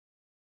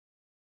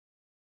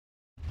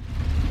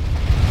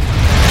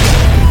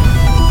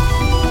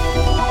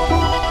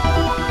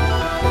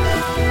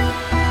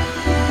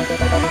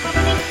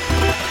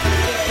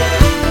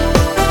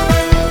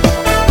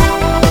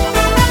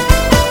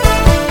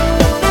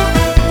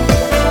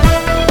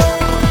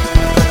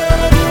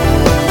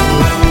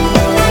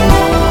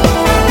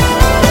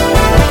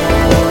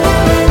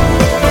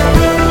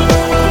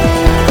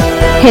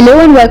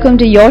Hello and welcome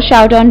to Your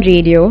Shout on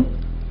Radio.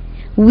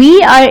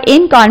 We are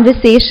in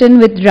conversation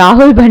with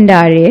Rahul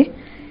Bhandare.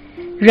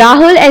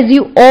 Rahul, as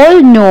you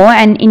all know,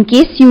 and in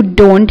case you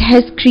don't,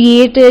 has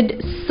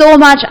created so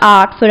much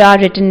art for our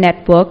written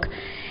network.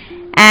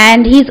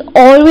 And he's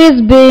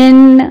always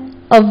been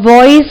a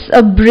voice,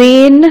 a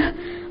brain,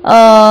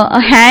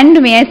 a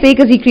hand, may I say,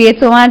 because he creates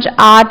so much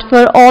art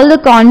for all the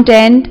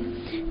content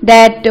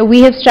that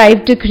we have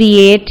strived to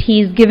create.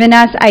 He's given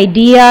us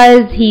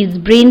ideas, he's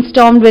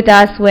brainstormed with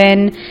us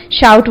when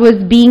Shout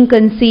was being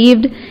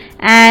conceived,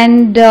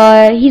 and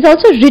he's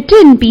also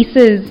written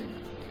pieces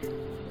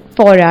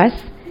for us.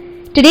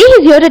 Today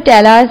he's here to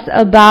tell us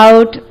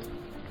about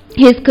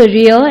his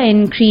career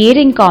in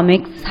creating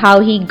comics,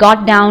 how he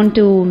got down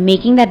to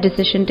making that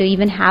decision to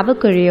even have a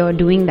career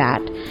doing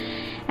that.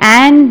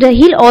 And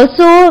he'll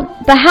also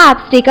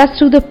perhaps take us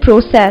through the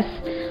process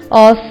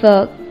of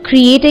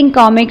creating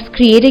comics,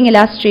 creating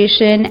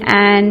illustration,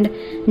 and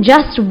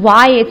just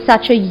why it's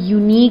such a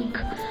unique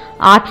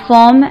art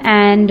form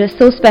and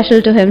so special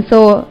to him.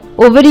 So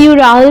over to you,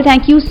 Rahul.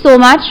 Thank you so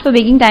much for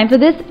making time for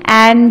this,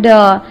 and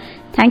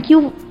thank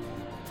you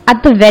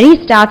at the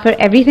very start for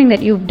everything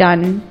that you've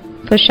done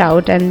for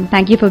Shout, and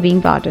thank you for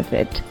being part of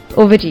it.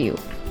 Over to you.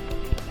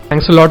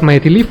 Thanks a lot,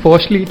 Maithili.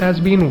 Firstly, it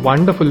has been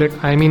wonderful.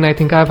 I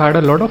think I've had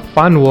a lot of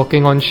fun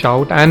working on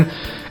Shout, and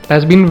it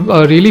has been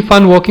really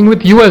fun working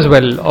with you as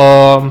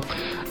well,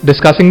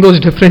 discussing those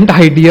different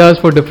ideas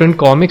for different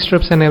comic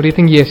strips and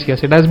everything. Yes,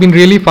 it has been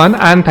really fun,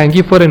 and thank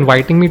you for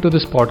inviting me to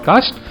this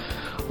podcast.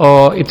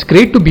 It's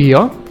great to be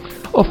here.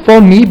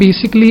 For me,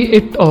 basically,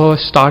 it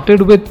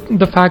started with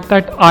the fact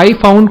that I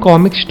found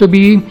comics to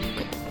be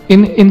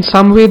in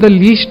some way the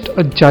least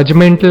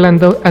judgmental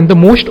and the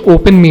most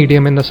open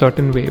medium in a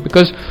certain way,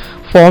 because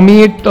for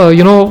me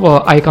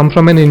I come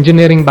from an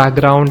engineering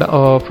background,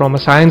 from a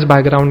science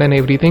background and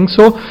everything.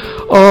 So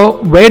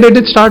where did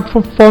it start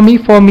for me?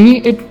 For me,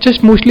 it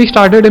just mostly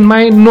started in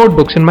my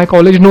notebooks, in my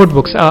college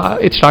notebooks.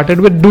 It started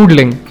with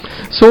doodling.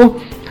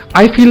 So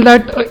I feel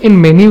that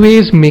in many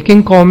ways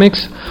making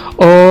comics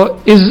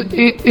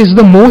is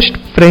the most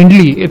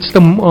friendly. It's the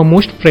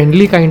most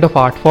friendly kind of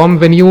art form.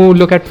 When you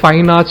look at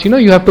fine arts,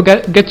 you have to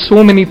get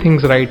so many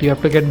things right. You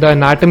have to get the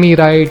anatomy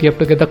right. You have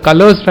to get the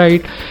colors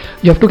right.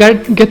 You have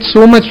to get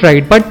so much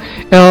right. But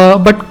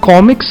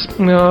comics,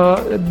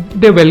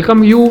 they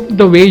welcome you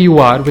the way you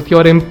are, with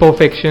your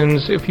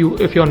imperfections. If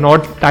you're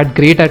not that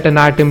great at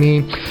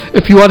anatomy,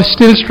 if you are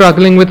still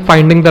struggling with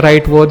finding the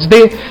right words,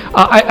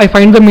 I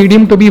find the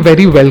medium to be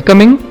very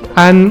welcoming.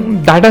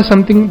 And that is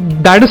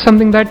something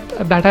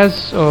that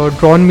has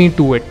drawn me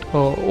to it.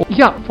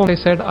 I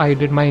said I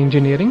did my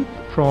engineering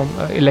from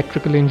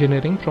electrical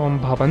engineering from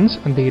Bhavans,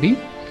 Andheri.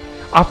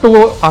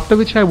 After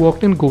which I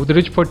worked in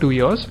Godrej for 2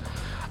 years,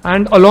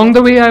 and along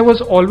the way I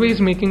was always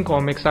making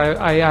comics.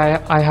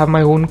 I have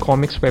my own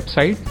comics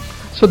website,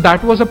 so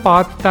that was a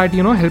path that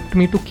helped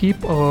me to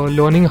keep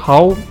learning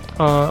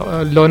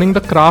learning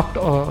the craft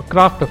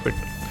of it.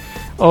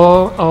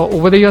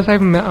 Over the years,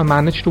 I've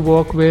managed to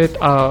work with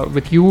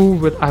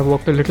you. I've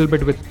worked a little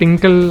bit with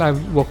Tinkle.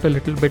 I've worked a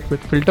little bit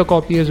with Filter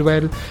Copy as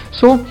well.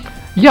 So,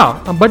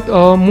 but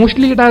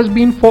mostly it has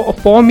been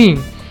for me.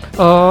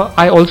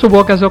 I also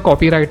work as a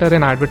copywriter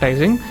in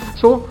advertising.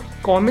 So,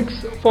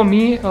 comics for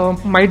me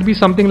might be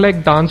something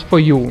like dance for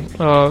you,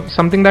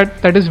 something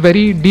that is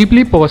very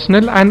deeply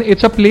personal, and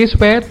it's a place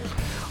where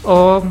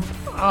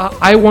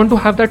I want to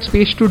have that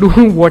space to do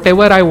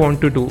whatever I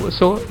want to do.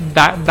 So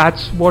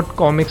that's what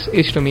comics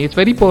is to me. It's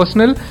very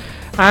personal,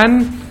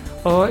 and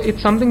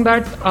it's something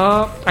that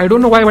I don't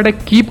know why, but I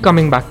keep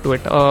coming back to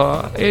it.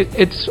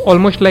 It's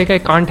almost like I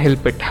can't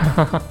help it.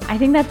 I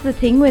think that's the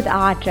thing with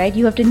art, right?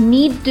 You have to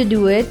need to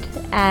do it,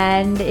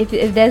 and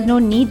if there's no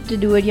need to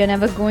do it, you're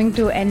never going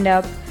to end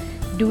up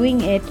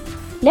doing it.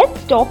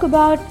 Let's talk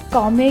about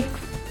comics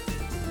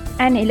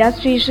and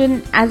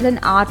illustration as an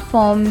art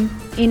form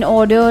in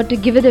order to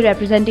give it the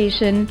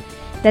representation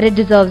that it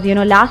deserves.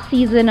 Last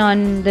season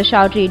on the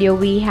Shout Radio,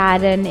 we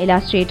had an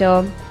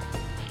illustrator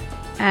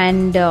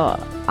and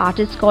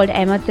artist called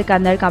Ahmed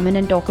Sikandar come in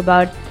and talk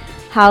about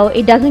how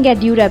it doesn't get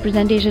due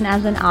representation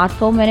as an art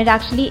form when it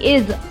actually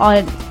is on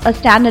a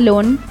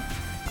standalone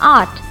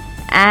art,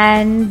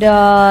 and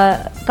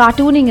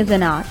cartooning is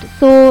an art.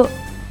 So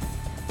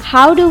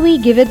how do we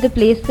give it the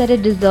place that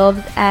it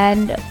deserves,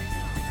 and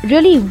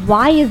really,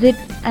 why is it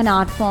an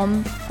art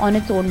form on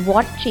its own?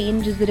 What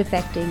change is it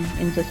affecting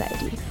in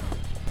society?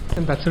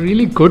 And that's a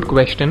really good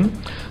question.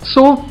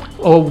 So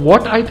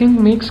what I think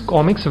makes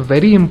comics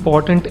very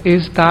important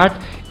is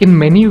that in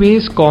many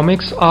ways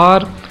comics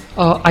are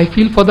I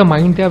feel for the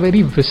mind they are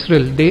very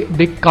visceral.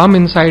 They come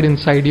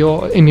inside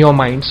your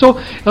mind.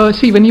 So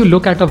see, when you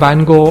look at a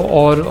Van Gogh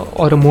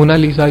or a Mona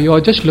Lisa,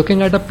 you're just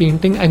looking at a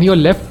painting and you're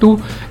left to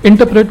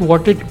interpret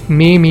what it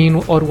may mean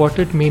or what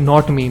it may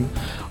not mean.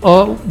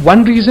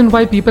 One reason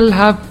why people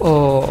have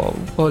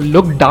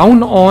looked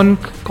down on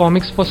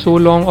comics for so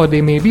long, or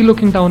they may be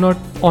looking down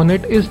on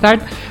it, is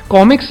that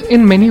comics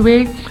in many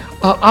ways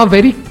are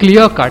very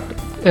clear cut.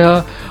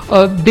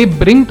 they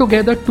bring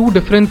together two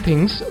different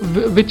things,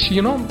 which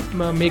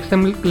makes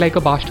them like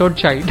a bastard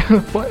child.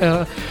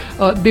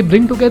 They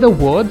bring together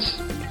words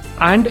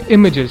and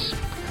images.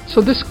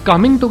 So this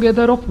coming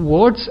together of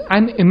words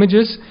and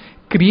images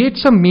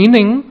creates a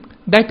meaning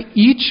that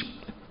each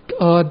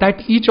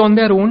on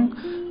their own,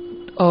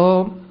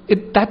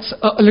 that's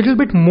a little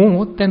bit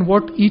more than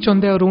what each on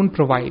their own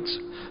provides.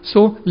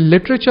 So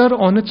literature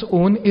on its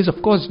own is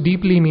of course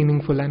deeply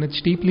meaningful and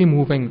it's deeply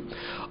moving.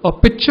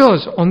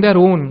 Pictures on their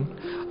own,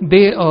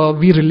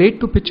 we relate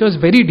to pictures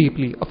very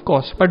deeply, of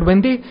course, but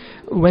when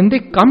they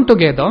come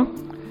together,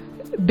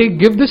 they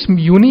give this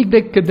unique,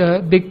 they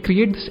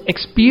create this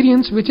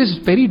experience which is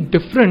very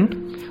different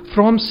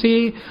from,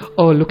 say,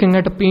 looking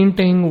at a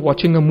painting,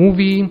 watching a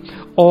movie,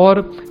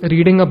 or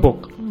reading a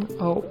book.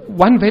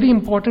 One very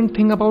important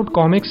thing about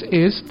comics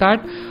is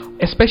that,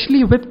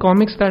 especially with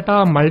comics that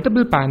are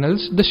multiple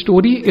panels, the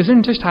story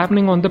isn't just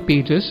happening on the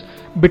pages.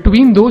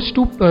 Between those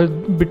two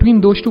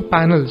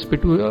panels,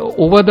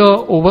 over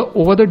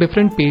the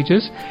different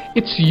pages,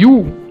 it's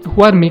you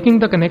who are making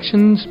the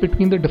connections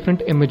between the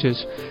different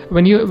images.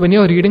 When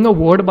you're reading a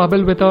word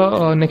bubble with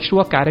next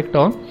to a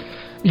character,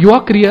 you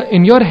are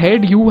in your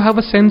head, you have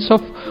a sense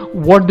of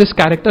what this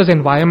character's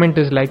environment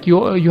is like.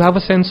 You have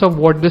a sense of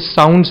what this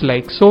sounds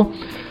like. So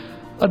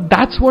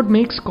that's what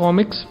makes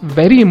comics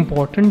very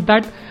important.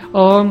 That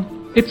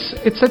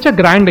it's such a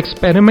grand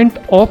experiment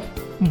of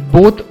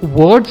both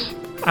words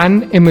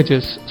and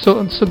images.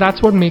 So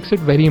that's what makes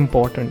it very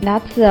important.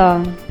 That's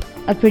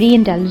a pretty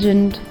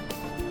intelligent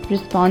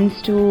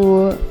response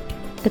to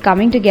the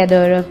coming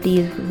together of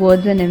these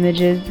words and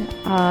images.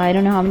 I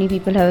don't know how many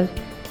people have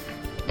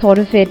thought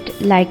of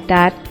it like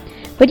that.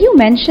 But you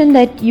mentioned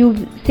that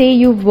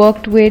you've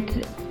worked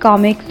with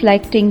comics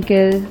like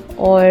Tinkle,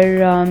 or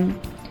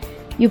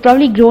you've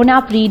probably grown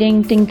up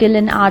reading Tinkle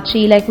and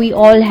Archie like we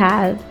all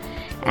have,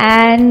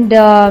 and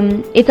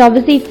it's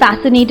obviously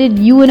fascinated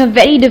you in a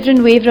very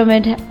different way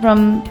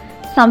from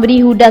somebody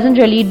who doesn't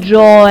really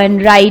draw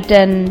and write.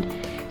 And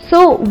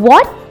so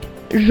what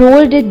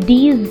role did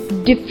these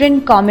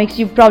different comics,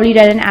 you've probably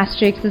read an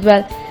Asterix as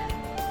well,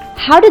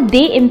 how did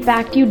they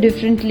impact you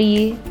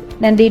differently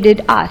than they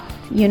did us?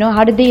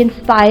 How did they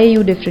inspire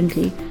you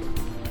differently?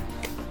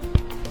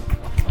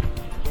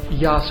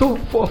 Yeah, so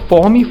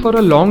for me, for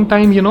a long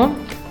time,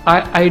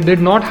 I did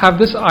not have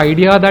this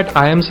idea that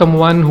I am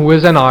someone who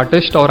is an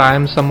artist, or I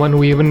am someone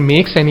who even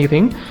makes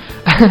anything.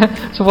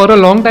 So for a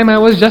long time I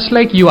was just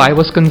like you. I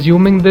was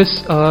consuming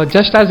this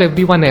just as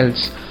everyone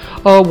else.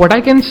 What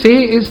I can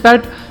say is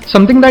that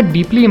something that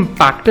deeply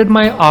impacted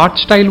my art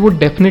style would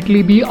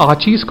definitely be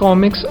Archie's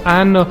comics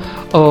and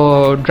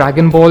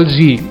Dragon Ball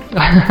Z.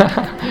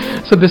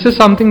 So this is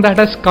something that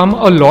has come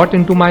a lot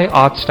into my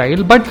art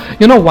style. But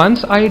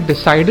once I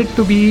decided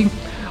to be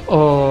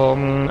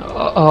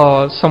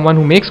someone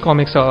who makes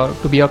comics,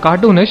 to be a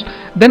cartoonist,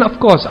 then of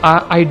course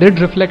I did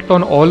reflect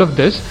on all of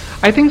this.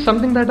 I think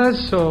something that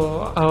has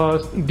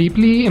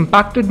deeply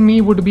impacted me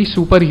would be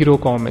superhero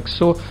comics.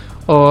 So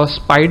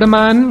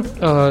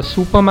Spider-Man,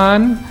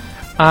 Superman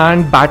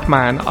and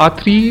Batman are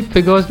three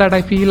figures that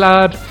I feel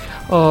are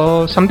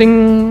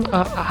something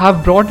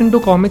have brought into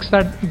comics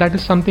that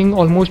is something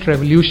almost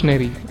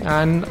revolutionary,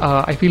 and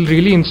I feel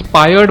really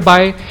inspired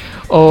by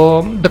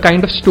the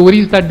kind of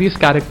stories that these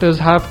characters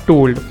have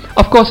told.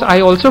 Of course,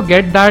 I also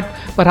get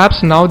that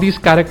perhaps now these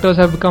characters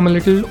have become a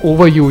little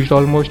overused,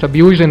 almost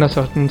abused in a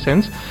certain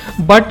sense,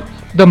 but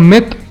the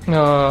myth,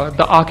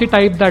 the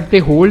archetype that they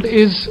hold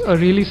is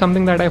really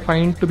something that I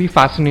find to be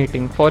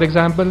fascinating. For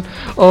example,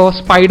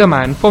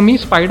 Spider-Man. For me,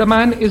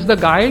 Spider-Man is the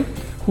guy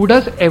who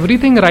does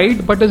everything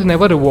right but is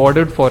never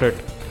rewarded for it.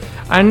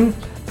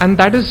 And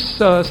that is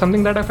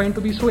something that I find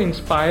to be so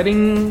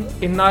inspiring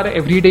in our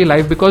everyday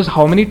life, because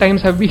how many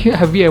times have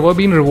we ever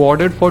been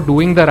rewarded for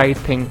doing the right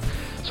thing?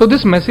 So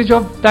this message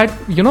of that,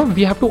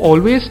 we have to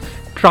always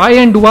try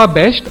and do our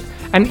best,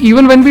 and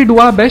even when we do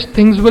our best,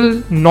 things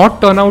will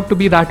not turn out to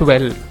be that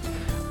well.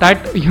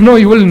 That you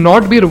will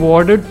not be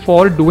rewarded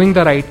for doing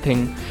the right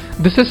thing.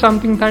 This is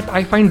something that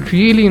I find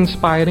really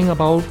inspiring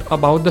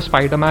about the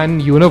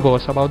Spider-Man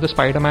universe, about the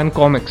Spider-Man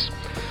comics.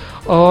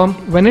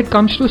 When it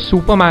comes to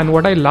Superman,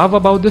 what I love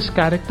about this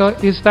character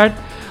is that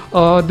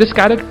this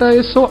character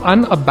is so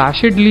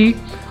unabashedly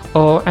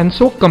and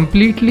so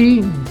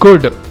completely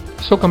good,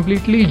 so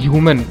completely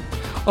human.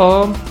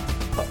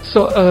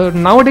 So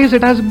nowadays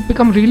it has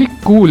become really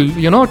cool,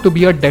 to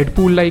be a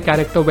Deadpool-like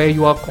character where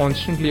you are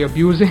constantly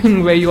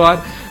abusing,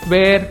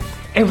 where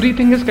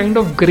everything is kind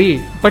of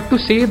grey. But to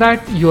say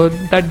that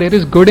there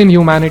is good in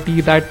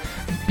humanity, that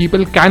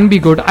people can be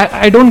good,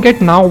 I don't get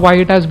now why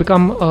it has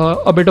become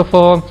a bit of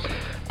a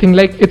thing.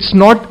 Like it's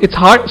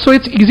hard. So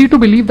it's easy to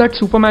believe that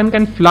Superman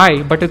can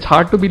fly, but it's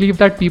hard to believe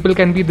that people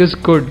can be this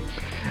good,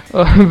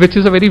 which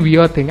is a very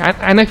weird thing.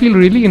 And I feel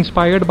really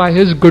inspired by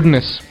his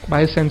goodness,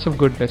 by his sense of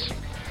goodness.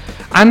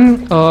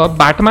 And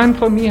Batman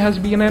for me has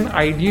been an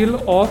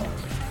ideal of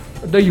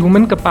the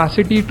human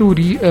capacity to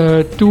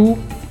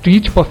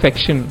reach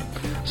perfection.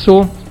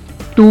 So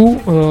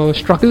to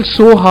struggle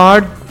so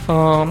hard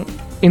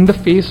in the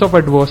face of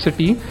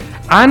adversity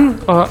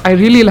And I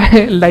really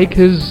like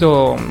his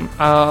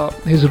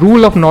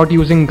rule of not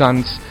using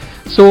guns.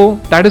 So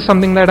that is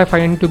something that I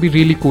find to be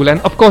really cool.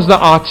 And of course the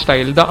art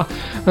style,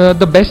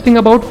 the best thing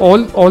about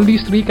all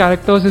these three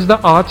characters is the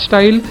art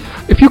style.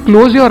 If you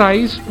close your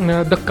eyes,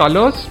 the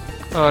colors,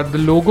 the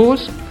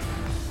logos,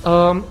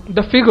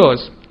 the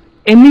figures,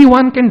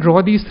 anyone can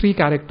draw these three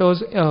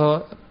characters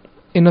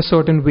in a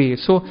certain way.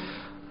 So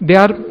they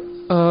are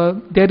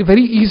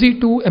very easy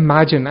to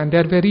imagine, and they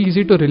are very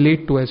easy to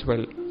relate to as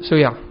well. So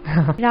yeah.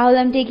 Rahul,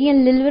 I'm taking a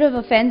little bit of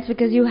offense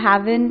because you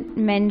haven't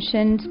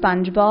mentioned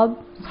SpongeBob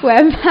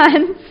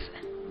SquarePants,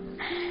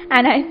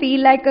 and I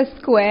feel like a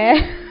square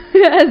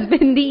has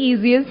been the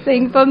easiest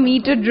thing for me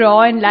to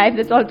draw in life.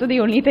 It's also the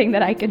only thing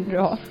that I can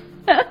draw.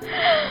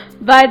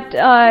 But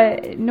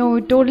no,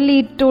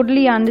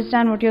 totally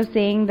understand what you're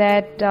saying,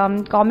 that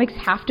comics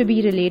have to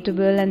be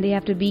relatable and they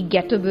have to be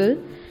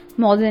gettable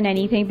more than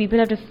anything. People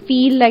have to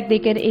feel like they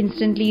can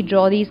instantly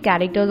draw these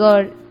characters,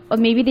 or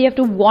maybe they have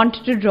to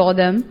want to draw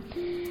them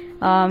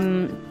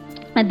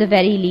at the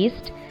very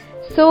least.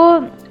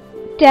 So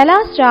tell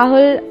us,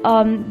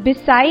 Rahul,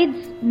 besides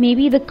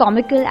maybe the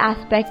comical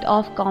aspect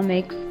of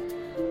comics,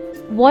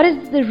 what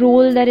is the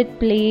role that it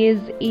plays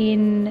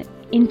in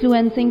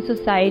influencing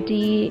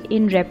society,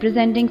 in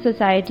representing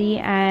society,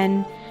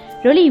 and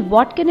really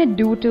what can it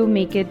do to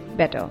make it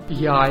better?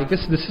 Yeah, I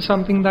guess this is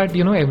something that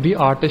every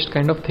artist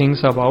kind of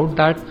thinks about,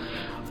 that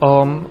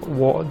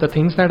the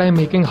things that I'm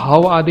making,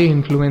 how are they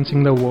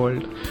influencing the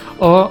world?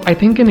 I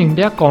think in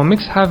India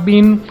comics have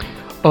been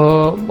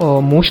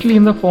mostly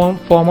in the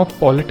form of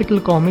political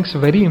comics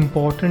very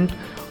important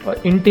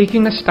in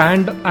taking a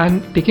stand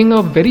and taking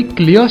a very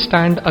clear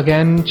stand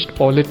against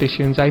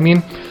politicians. I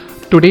mean,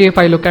 today if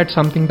I look at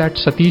something that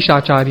Satish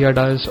Acharya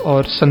does,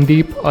 or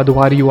Sandeep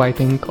Adhwariyu, I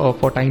think,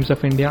 for Times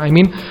of India, I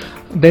mean,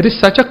 there is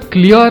such a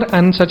clear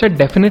and such a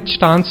definite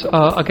stance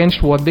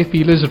against what they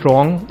feel is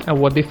wrong and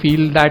what they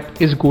feel that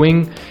is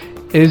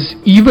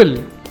evil.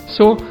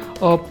 So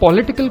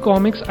political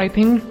comics, I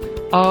think,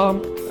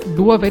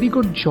 do a very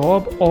good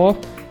job of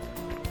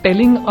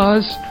telling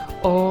us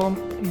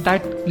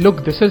that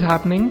look, this is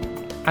happening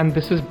and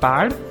this is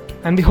bad,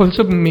 and they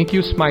also make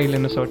you smile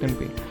in a certain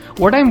way.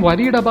 What I'm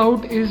worried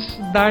about is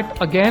that,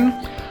 again,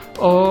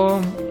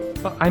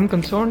 I'm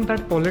concerned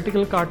that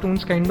political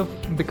cartoons kind of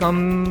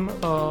become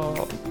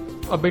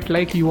a bit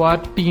like you are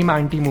team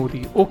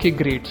anti-Modi. Okay,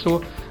 great.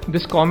 So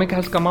this comic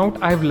has come out,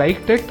 I've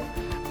liked it,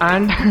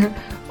 and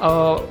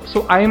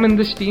so I am in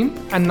this team,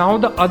 and now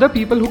the other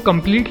people who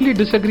completely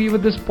disagree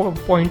with this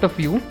point of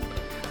view,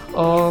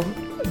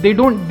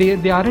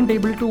 they aren't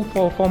able to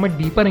form a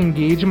deeper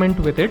engagement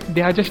with it.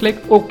 They are just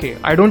like, okay,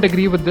 I don't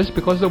agree with this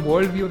because the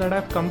worldview that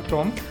I've come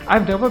from,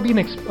 I've never been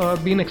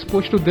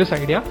exposed to this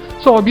idea.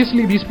 So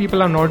obviously these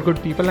people are not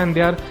good people and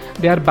they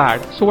are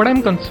bad. So what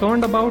I'm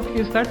concerned about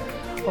is that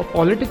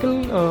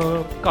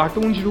political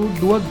cartoons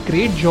do a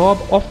great job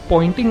of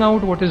pointing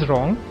out what is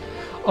wrong.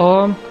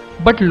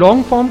 But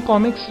long form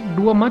comics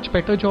do a much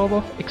better job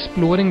of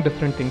exploring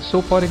different things.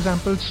 So for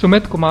example,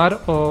 Sumit Kumar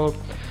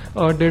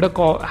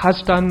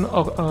has done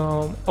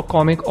a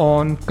comic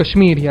on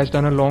Kashmir. He has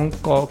done a long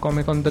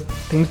comic on the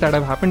things that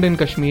have happened in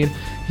Kashmir.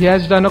 He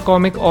has done a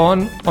comic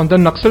on the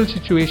Naxal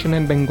situation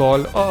in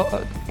Bengal.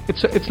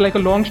 It's like a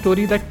long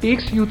story that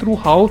takes you through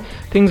how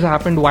things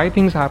happened, why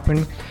things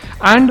happened,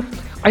 and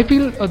I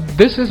feel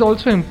this is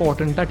also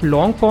important, that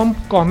long form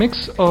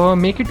comics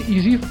make it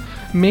easy,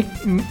 make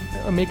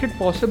it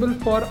possible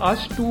for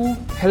us to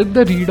help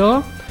the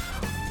reader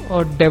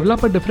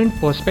develop a different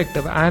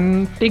perspective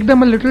and take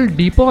them a little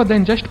deeper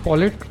than just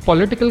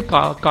political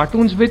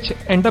cartoons which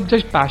end up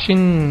just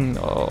bashing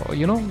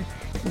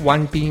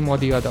one team or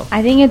the other.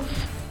 I think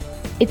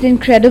it's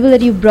incredible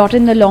that you brought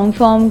in the long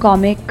form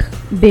comic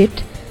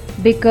bit,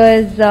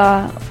 because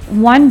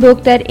one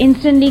book that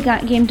instantly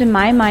came to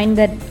my mind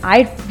that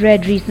I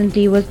read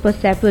recently was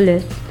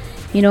Persepolis,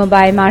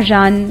 by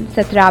Marjane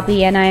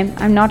Satrapi, and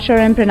I'm not sure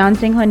I'm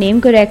pronouncing her name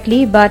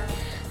correctly, but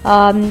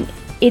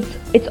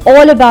it's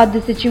all about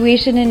the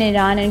situation in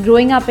Iran and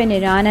growing up in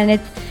Iran, and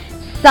it's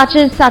such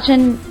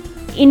an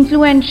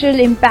influential,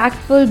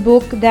 impactful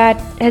book that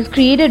has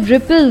created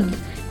ripples,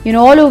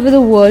 all over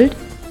the world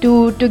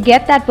to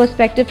get that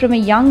perspective from a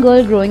young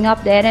girl growing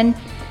up there, and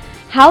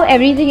how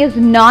everything is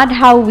not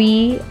how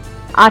we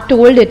are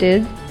told it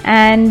is,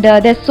 and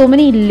there's so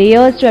many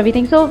layers to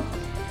everything. So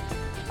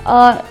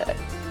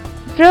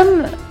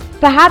from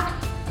perhaps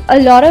a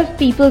lot of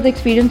people's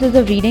experiences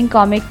of reading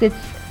comics, it's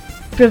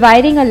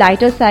providing a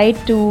lighter side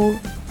to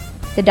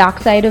the dark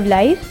side of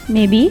life,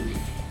 maybe,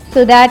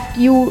 so that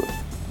you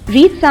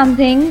read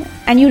something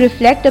and you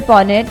reflect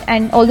upon it,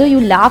 and although you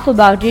laugh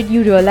about it,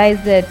 you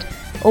realize that,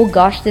 oh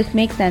gosh, this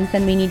makes sense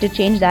and we need to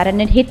change that,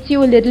 and it hits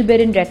you a little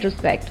bit in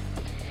retrospect.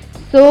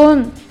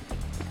 So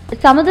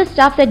some of the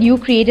stuff that you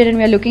created, and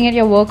we're looking at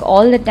your work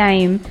all the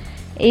time,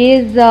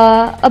 is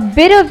a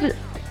bit of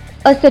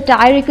a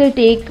satirical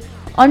take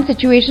on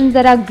situations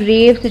that are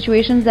grave,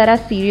 situations that are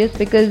serious,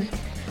 because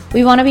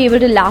we want to be able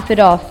to laugh it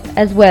off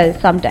as well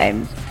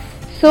sometimes.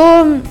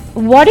 So,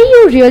 what are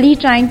you really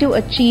trying to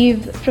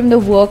achieve from the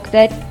work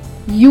that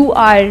you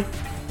are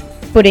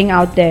putting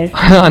out there?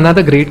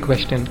 Another great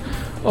question.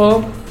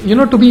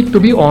 To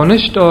be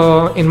honest,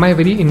 in my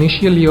very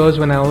initial years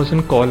when I was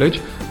in college,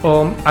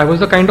 I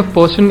was the kind of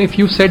person, if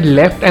you said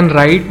left and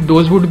right,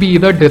 those would be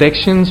either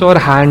directions or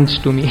hands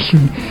to me.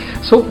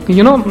 So,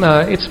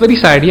 it's very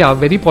sad, yeah,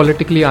 very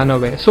politically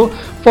unaware. So,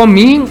 for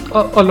me,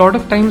 a lot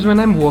of times when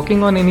I'm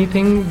working on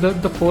anything,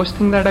 the first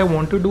thing that I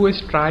want to do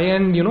is try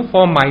and,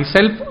 for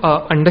myself,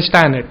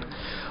 understand it.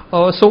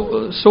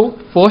 So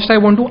first I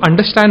want to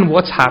understand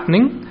what's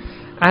happening,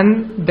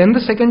 and then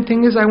the second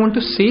thing is I want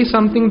to say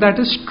something that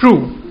is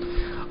true,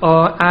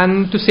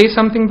 and to say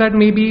something that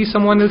maybe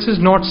someone else is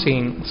not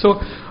saying. So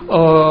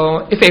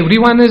if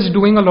everyone is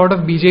doing a lot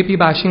of BJP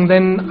bashing,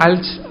 then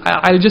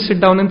I'll just sit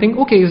down and think,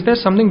 okay, is there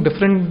something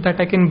different that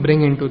I can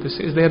bring into this?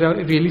 Is there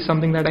really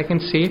something that I can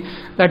say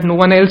that no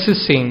one else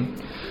is saying?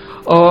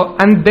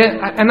 And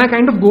I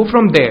kind of go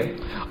from there.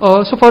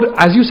 So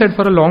as you said,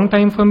 for a long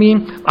time for me,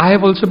 I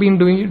have also been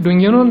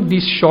doing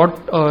these short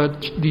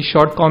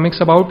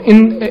comics about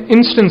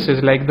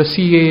instances like the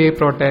CAA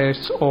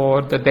protests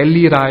or the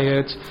Delhi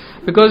riots,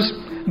 because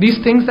these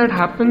things that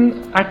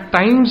happen at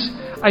times,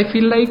 I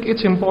feel like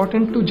it's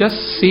important to just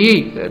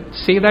say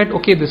that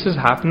okay, this is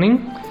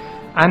happening,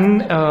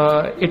 and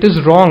it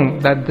is wrong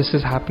that this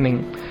is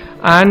happening,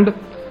 and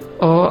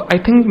I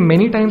think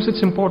many times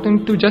it's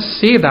important to just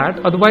say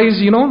that.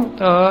 Otherwise,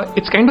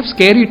 it's kind of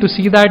scary to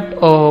see that,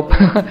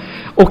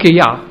 okay,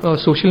 yeah,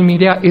 social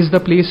media is the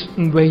place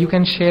where you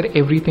can share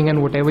everything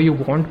and whatever you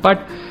want. But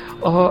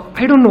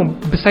I don't know,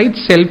 besides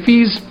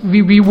selfies,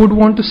 we would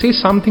want to say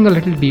something a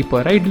little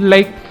deeper, right?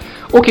 Like,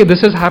 okay,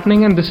 this is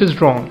happening and this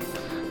is wrong.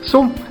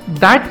 So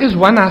that is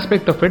one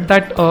aspect of it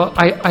that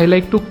I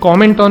like to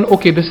comment on.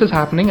 Okay, this is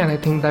happening and I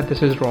think that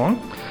this is wrong.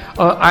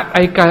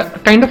 I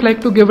kind of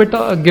like to give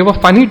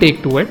a funny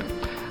take to it,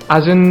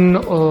 as in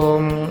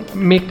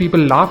make people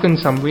laugh in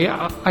some way.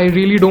 I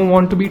really don't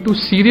want to be too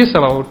serious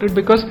about it,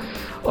 because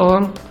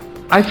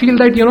I feel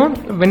that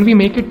when we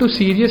make it too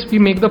serious, we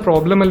make the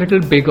problem a little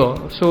bigger.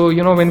 So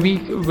when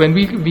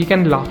we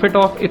can laugh it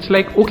off, it's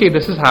like, okay,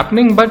 this is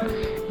happening, but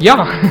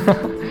yeah,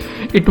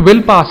 it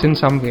will pass in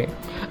some way.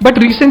 But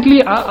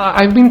recently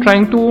I've been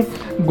trying to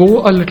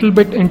go a little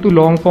bit into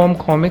long form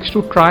comics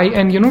to try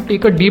and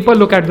take a deeper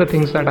look at the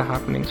things that are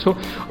happening. So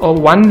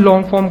one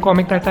long form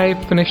comic that I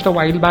finished a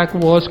while back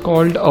was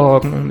called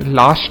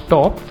Last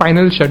Stop,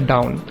 Final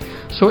Shutdown.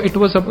 So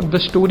the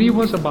story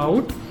was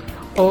about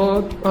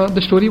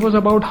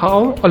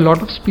how a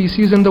lot of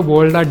species in the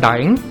world are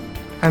dying,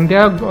 and they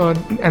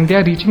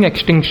are reaching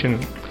extinction.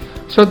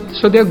 So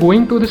they are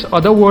going to this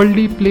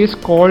otherworldly place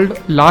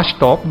called Last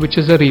Stop, which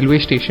is a railway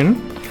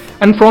station.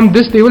 And from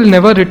this they will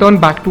never return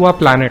back to our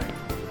planet.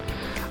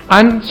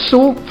 And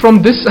so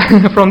from this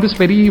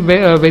very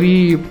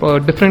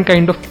different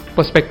kind of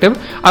perspective,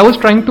 I was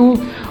trying to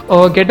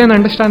get an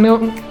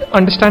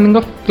understanding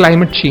of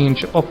climate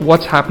change, of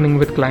what's happening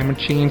with climate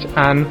change,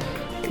 and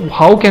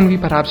how can we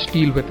perhaps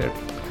deal with it.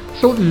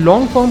 So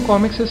long form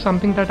comics is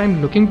something that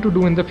I'm looking to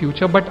do in the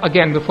future, but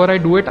again, before I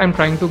do it, I'm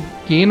trying to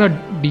gain a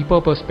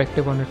deeper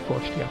perspective on it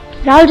first. Yeah.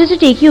 Rahul, just to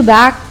take you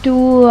back to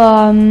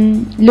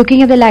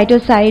looking at the lighter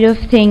side of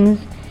things,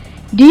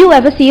 do you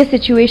ever see a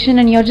situation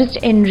and you're just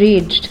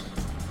enraged,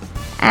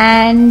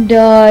 and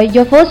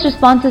your first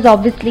response is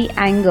obviously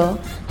anger?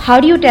 How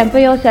do you temper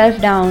yourself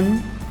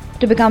down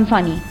to become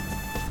funny?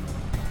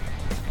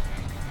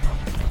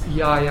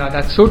 Yeah,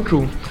 that's so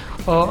true.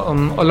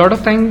 A lot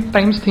of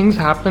times things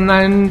happen,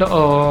 and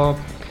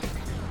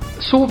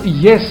so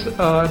yes,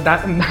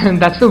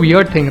 that's the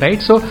weird thing,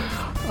 right? So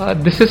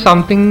this is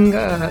something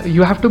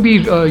you have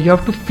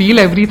to feel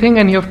everything,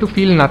 and you have to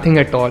feel nothing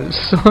at all.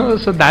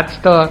 So that's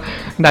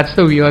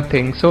the weird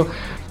thing. So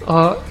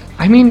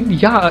I mean,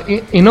 yeah,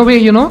 in a way,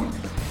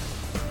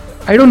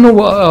 I don't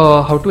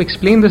know how to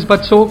explain this,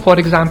 but so for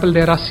example,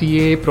 there are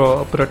CA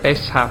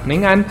protests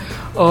happening, and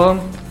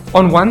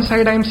on one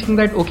side I'm seeing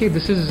that okay,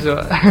 this is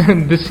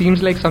this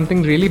seems like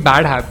something really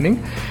bad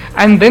happening,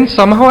 and then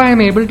somehow I am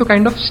able to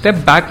kind of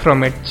step back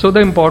from it. So the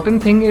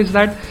important thing is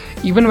that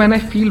even when I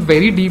feel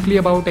very deeply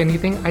about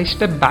anything, I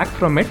step back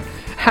from it,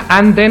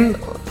 and then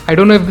I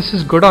don't know if this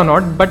is good or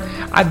not, but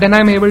then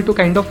I'm able to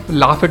kind of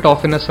laugh it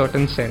off in a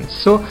certain sense.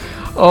 So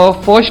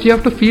first you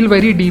have to feel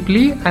very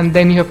deeply, and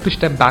then you have to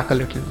step back a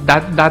little.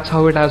 That's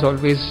how it has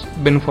always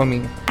been for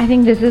me. I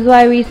think this is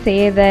why we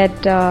say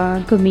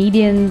that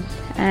comedians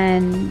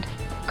and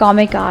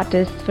comic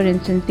artists, for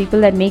instance, people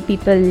that make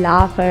people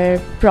laugh, are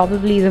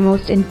probably the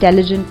most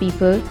intelligent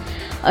people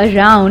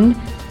around,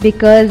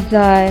 because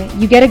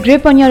you get a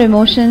grip on your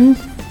emotions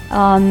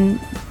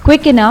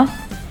quick enough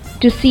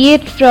to see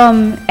it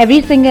from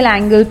every single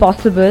angle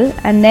possible,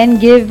 and then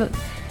give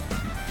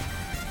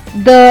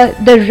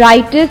the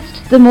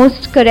rightest, the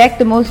most correct,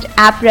 the most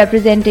apt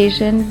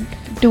representation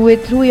to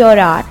it through your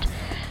art.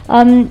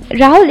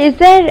 Rahul, is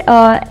there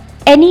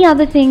any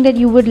other thing that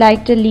you would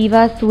like to leave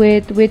us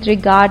with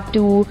regard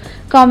to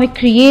comic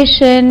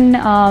creation?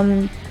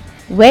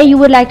 where you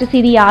would like to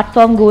see the art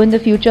form go in the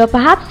future,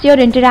 perhaps your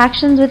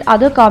interactions with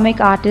other comic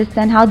artists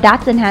and how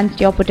that's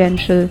enhanced your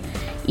potential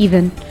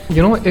even.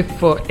 You know,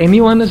 if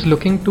anyone is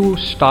looking to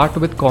start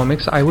with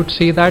comics, I would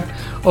say that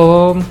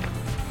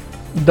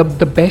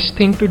the best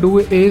thing to do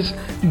is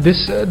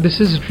this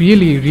is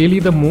really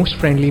the most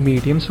friendly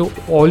medium. So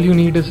all you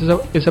need is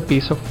a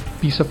piece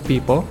of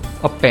paper,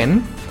 a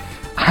pen,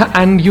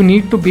 and you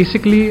need to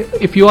basically,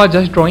 if you are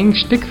just drawing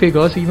stick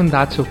figures, even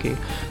that's okay.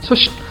 So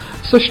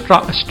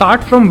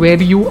start from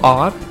where you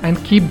are and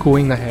keep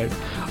going ahead.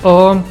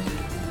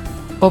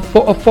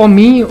 For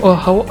me,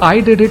 how I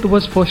did it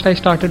was, first I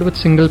started with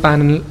single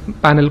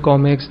panel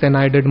comics, then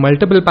I did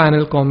multiple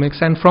panel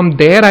comics, and from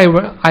there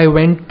I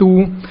went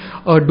to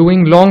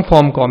doing long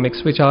form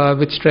comics, which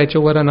stretch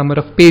over a number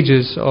of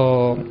pages.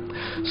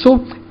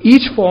 So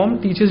each form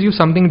teaches you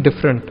something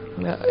different.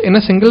 In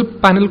a single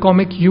panel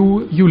comic,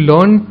 you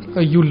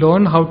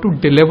learn how to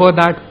deliver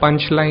that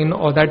punchline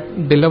or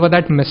deliver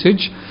that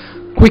message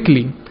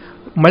quickly.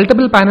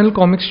 Multiple panel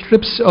comic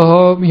strips,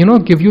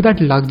 give you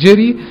that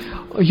luxury.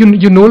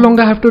 You no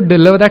longer have to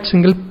deliver that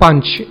single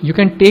punch. You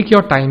can take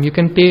your time. You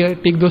can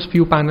take those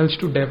few panels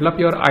to develop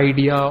your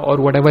idea or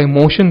whatever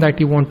emotion that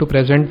you want to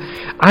present.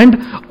 And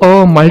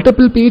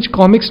multiple page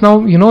comics now,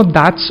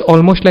 that's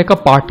almost like a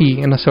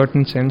party in a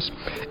certain sense.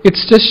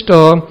 It's just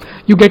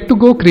you get to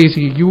go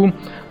crazy. You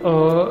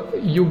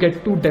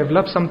get to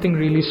develop something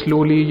really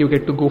slowly. You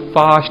get to go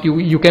fast.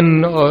 You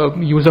can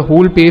use a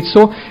whole page.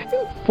 So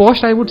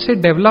first, I would say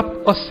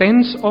develop a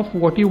sense of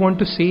what you want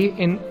to say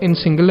in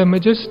single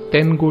images,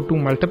 then go to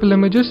multiple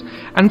images,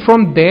 and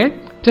from there,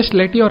 just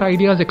let your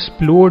ideas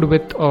explode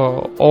with over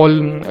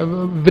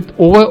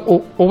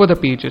the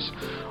pages.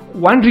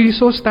 One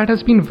resource that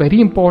has been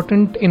very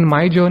important in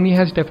my journey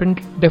has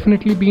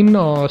definitely been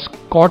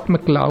Scott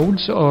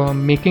McCloud's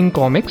Making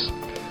Comics,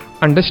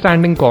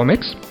 Understanding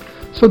Comics.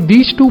 So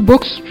these two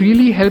books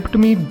really helped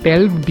me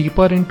delve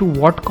deeper into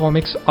what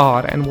comics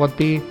are and what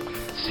they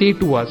say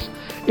to us.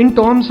 In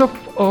terms of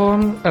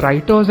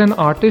writers and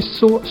artists,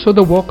 so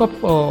the work of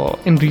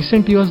in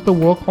recent years, the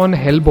work on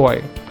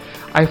Hellboy,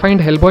 I find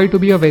Hellboy to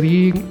be a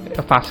very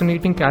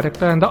fascinating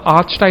character, and the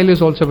art style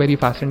is also very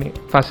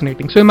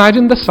fascinating. So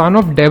imagine the son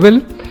of devil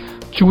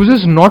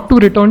chooses not to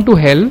return to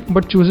hell,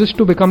 but chooses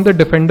to become the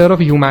defender of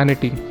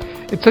humanity.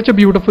 It's such a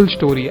beautiful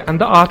story, and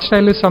the art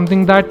style is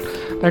something that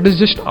is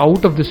just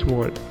out of this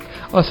world.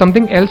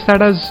 Something else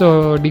that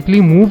has deeply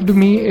moved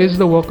me is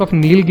the work of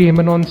Neil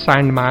Gaiman on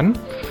Sandman,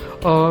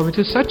 which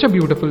is such a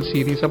beautiful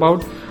series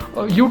about,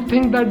 you'd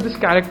think that this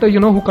character,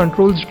 who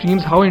controls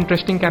dreams, how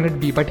interesting can it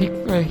be? But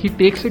he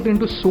takes it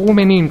into so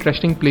many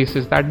interesting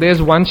places that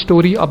there's one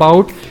story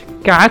about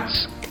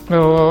cats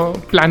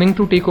planning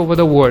to take over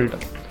the world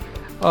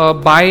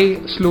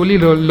by slowly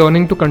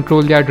learning to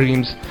control their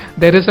dreams.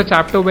 There is a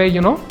chapter where,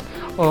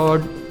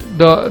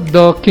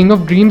 the king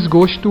of dreams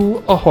goes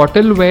to a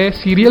hotel where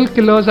serial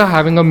killers are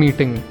having a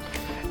meeting.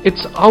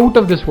 It's out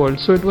of this world,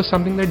 so it was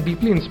something that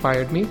deeply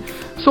inspired me.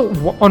 So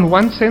on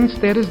one sense,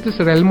 there is this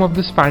realm of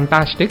this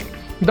fantastic.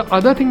 The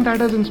other thing that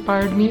has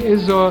inspired me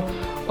is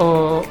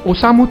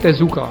Osamu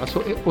Tezuka.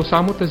 So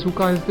Osamu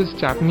Tezuka is this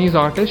Japanese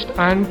artist,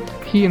 and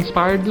he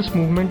inspired this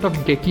movement of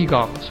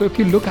Gekiga. So if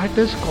you look at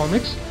his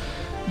comics,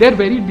 they're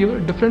very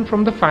different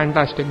from the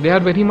fantastic. They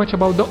are very much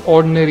about the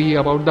ordinary,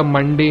 about the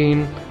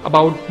mundane,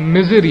 about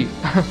misery.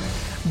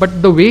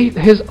 But the way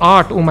his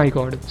art, oh my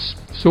god, it's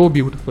so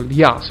beautiful.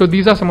 Yeah, so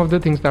these are some of the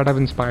things that have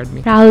inspired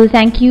me. Rahul,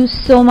 thank you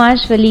so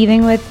much for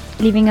leaving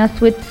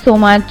us with so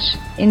much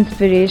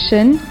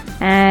inspiration,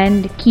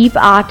 and keep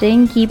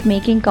arting, keep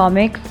making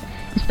comics,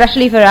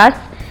 especially for us.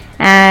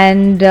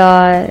 And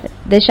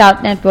the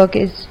Shout Network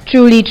is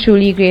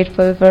truly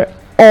grateful for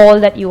all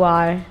that you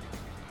are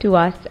to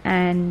us,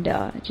 and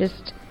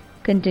just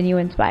continue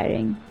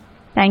inspiring.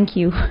 Thank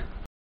you.